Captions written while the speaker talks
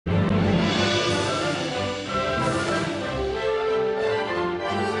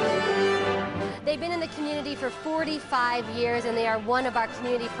community for 45 years, and they are one of our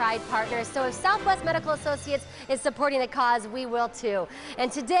community pride partners. So if Southwest Medical Associates is supporting the cause, we will too.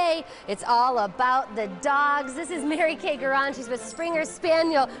 And today, it's all about the dogs. This is Mary Kay Garan. She's with Spaniel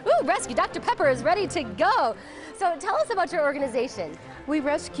Spaniel. Ooh, Rescue. Dr. Pepper is ready to go. So tell us about your organization. We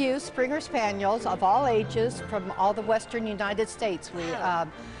rescue Springer Spaniels of all ages from all the western United States.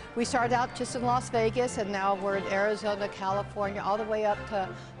 We started out just in Las Vegas, and now we're in Arizona, California, all the way up to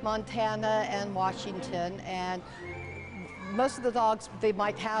Montana and Washington. And most of the dogs, they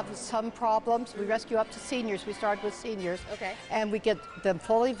might have some problems. We rescue up to seniors. We start with seniors. Okay. And we get them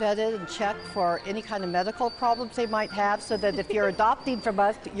fully vetted and checked for any kind of medical problems they might have, so that if you're adopting from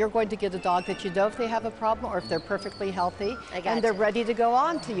us, you're going to get a dog that you know if they have a problem or if they're perfectly healthy and they're ready to go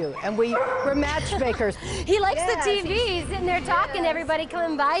on to you. And we're matchmakers. He likes the TV. He's sitting there talking to everybody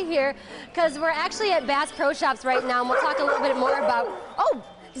coming by here, because we're actually at Bass Pro Shops right now, and we'll talk a little bit more about,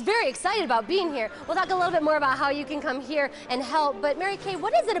 he's very excited about being here. We'll talk a little bit more about how you can come here and help. But Mary Kay,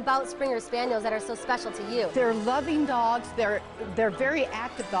 what is it about Springer Spaniels that are so special to you? They're loving dogs. They're very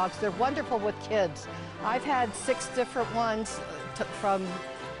active dogs. They're wonderful with kids. I've had 6 different ones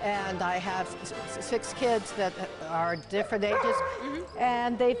and I have 6 kids that are different ages.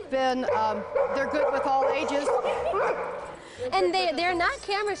 And they've been, they're good with all ages. And they're not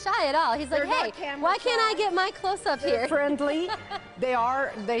camera shy at all. He's like, hey, why can't I get my close-up here? They're friendly.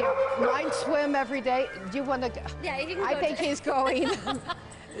 Mine swim every day. Do you want to go? Yeah, he can go. I think he's going.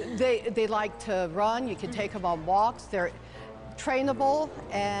 They like to run. You can take them on walks. They're trainable,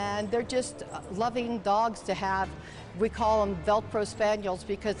 and they're just loving dogs to have. We call them Velcro Spaniels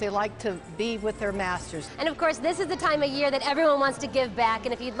because they like to be with their masters. And of course, this is the time of year that everyone wants to give back.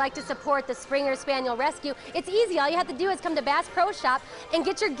 And if you'd like to support the Springer Spaniel Rescue, it's easy. All you have to do is come to Bass Pro Shop and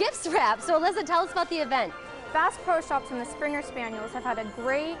get your gifts wrapped. So Alyssa, tell us about the event. Bass Pro Shops and the Springer Spaniels have had a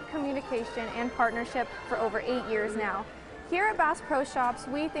great communication and partnership for over 8 years now. Here at Bass Pro Shops,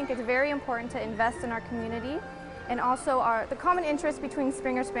 we think it's very important to invest in our community. And also the common interest between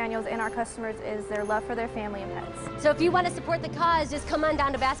Springer Spaniels and our customers is their love for their family and pets. So if you want to support the cause, just come on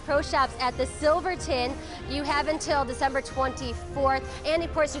down to Bass Pro Shops at the Silverton. You have until December 24th. And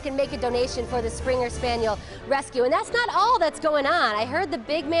of course, you can make a donation for the Springer Spaniel Rescue. And that's not all that's going on. I heard the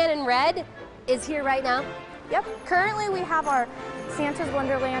big man in red is here right now. Yep, currently we have our Santa's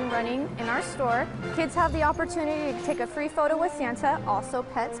Wonderland running in our store. Kids have the opportunity to take a free photo with Santa. Also,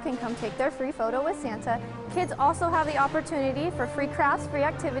 pets can come take their free photo with Santa. Kids also have the opportunity for free crafts, free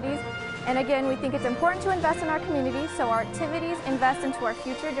activities. And again, we think it's important to invest in our community, so our activities invest into our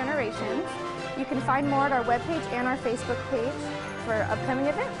future generations. You can find more at our webpage and our Facebook page for upcoming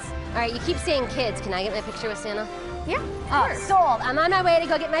events. All right, you keep saying kids. Can I get my picture with Santa? Yeah, oh, sold. I'm on my way to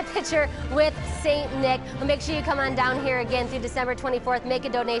go get my picture with St. Nick. But make sure you come on down here again through December 24th. Make a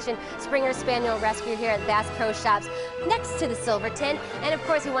donation. Springer Spaniel Rescue here at Bass Pro Shops next to the Silverton. And of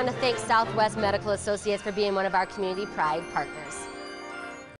course, we want to thank Southwest Medical Associates for being one of our community pride partners.